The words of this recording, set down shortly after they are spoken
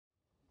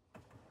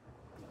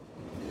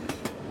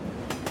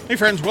Hey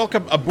friends,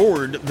 welcome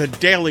aboard the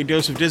Daily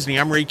Dose of Disney.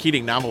 I'm Ray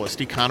Keating,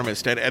 novelist,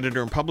 economist, and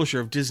editor and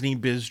publisher of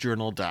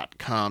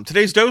DisneyBizJournal.com.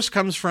 Today's dose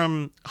comes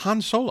from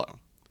Han Solo.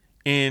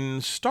 In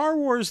Star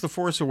Wars The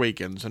Force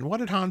Awakens, and what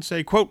did Han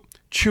say? Quote,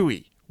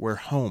 "Chewie, we're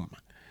home."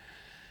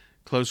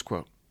 Close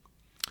quote.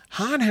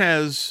 Han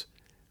has,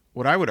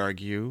 what I would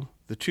argue,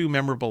 the two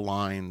memorable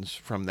lines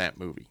from that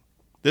movie.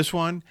 This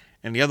one,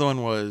 and the other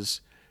one was,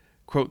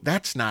 quote,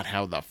 "That's not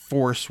how the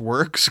Force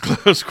works,"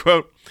 close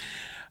quote.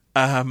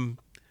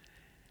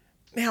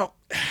 Now,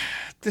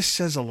 this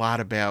says a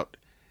lot about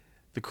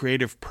the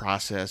creative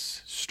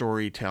process,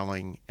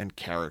 storytelling, and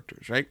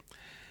characters, right?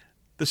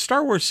 The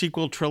Star Wars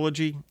sequel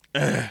trilogy,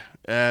 The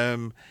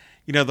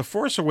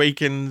Force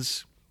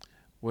Awakens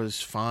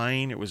was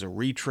fine. It was a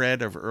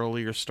retread of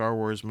earlier Star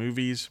Wars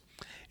movies.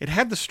 It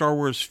had the Star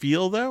Wars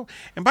feel, though,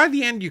 and by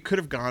the end, you could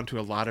have gone to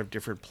a lot of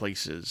different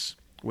places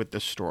with the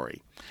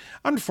story.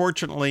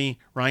 Unfortunately,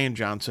 Rian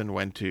Johnson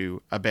went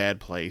to a bad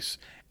place,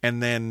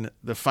 and then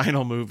the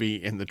final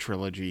movie in the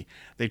trilogy,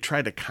 they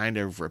tried to kind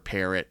of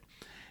repair it,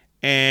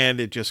 and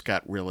it just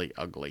got really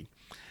ugly.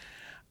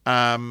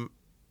 So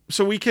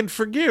we can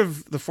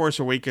forgive The Force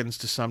Awakens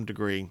to some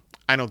degree.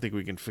 I don't think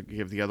we can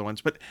forgive the other ones,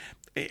 but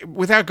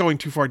without going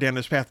too far down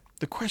this path,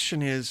 the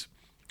question is,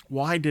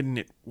 why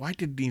did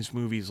these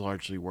movies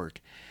largely work?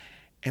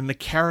 And the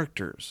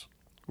characters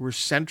were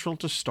central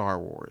to Star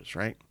Wars,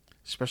 right?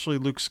 Especially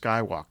Luke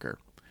Skywalker.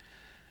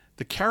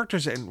 The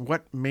characters and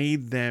what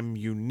made them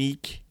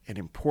unique and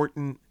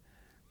important,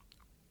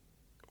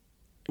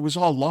 it was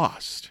all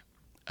lost.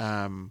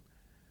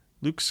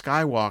 Luke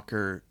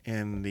Skywalker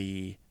in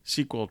the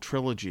sequel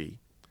trilogy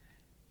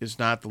is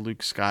not the Luke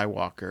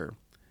Skywalker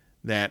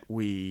that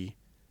we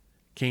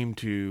came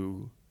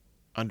to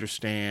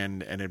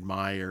understand and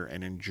admire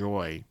and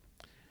enjoy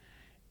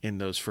in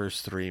those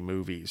first three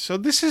movies. So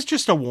this is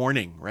just a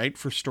warning, right,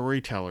 for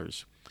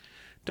storytellers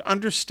to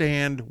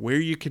understand where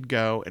you could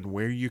go and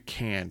where you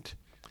can't,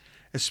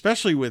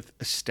 especially with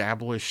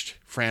established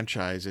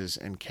franchises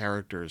and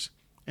characters.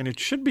 And it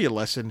should be a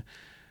lesson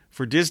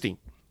for Disney.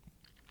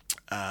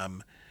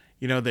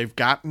 They've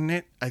gotten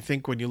it, I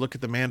think, when you look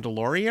at The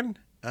Mandalorian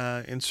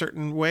in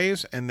certain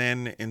ways, and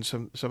then in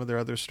some of their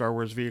other Star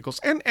Wars vehicles,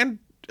 and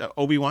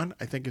Obi-Wan,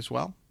 I think, as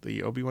well,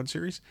 the Obi-Wan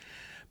series.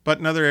 But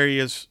in other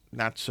areas,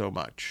 not so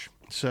much.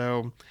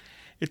 So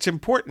it's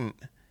important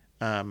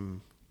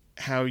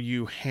how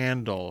you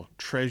handle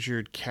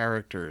treasured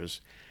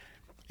characters.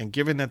 And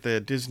given that the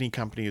Disney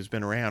company has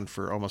been around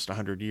for almost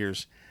 100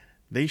 years,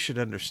 they should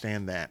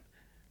understand that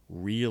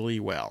really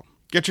well.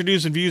 Get your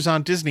news and views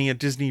on Disney at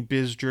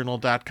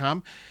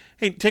DisneyBizJournal.com.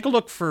 Hey, take a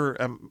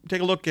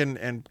look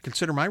and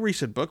consider my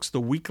recent books,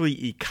 The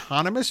Weekly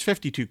Economist,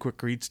 52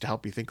 Quick Reads to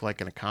Help You Think Like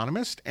an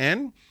Economist,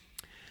 and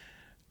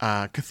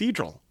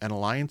Cathedral, an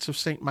Alliance of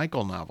St.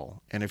 Michael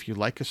novel. And if you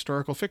like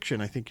historical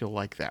fiction, I think you'll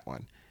like that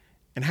one.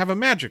 And have a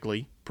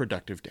magically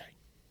productive day.